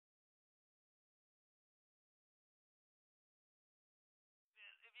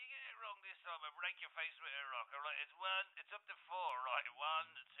time I break your face with a rock. Alright, it's up to four, right? 1,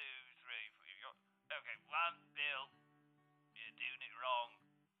 2, 3, 4. Okay, 1, Bill. You're doing it wrong.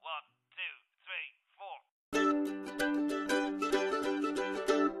 1, 2, 3, 4.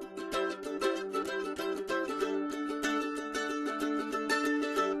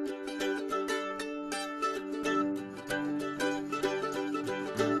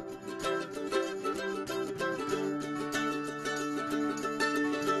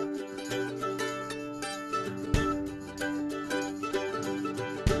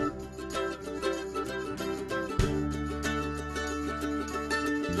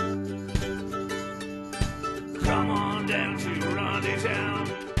 Come on down to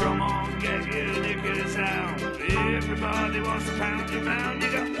Randytown. Come on, get your knickers out. Everybody wants to pound you round.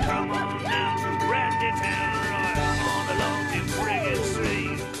 You got come on down to Randytown. Right, come on along to friggin'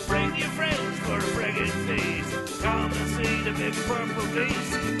 Street. Bring your friends for a friggin' feast. Come and see the big purple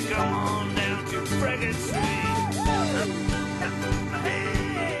beast. Come on down to friggin' Street.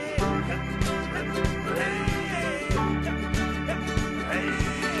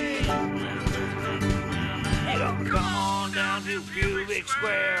 Kumming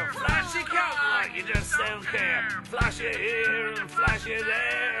Square, flash your coat like you just don't care. Flash it here and flash it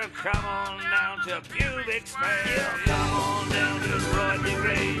there. Come on down to Kumming Square. Come on down to Rodney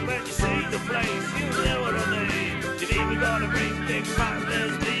Green. When you see the place, you know what I mean. You've even got a great big fat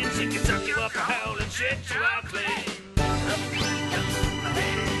lesbian. She can suck you up a hole and shit you out clean.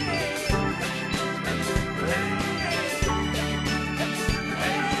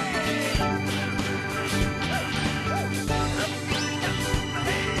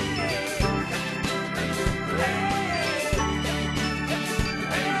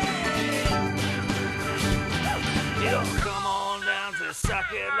 Come on down to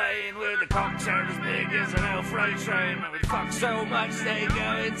Sucker Lane, where the cocks are as big as an elf freight train. And we fuck so much they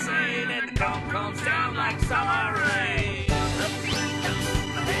go insane, and the cock comes down like summer rain.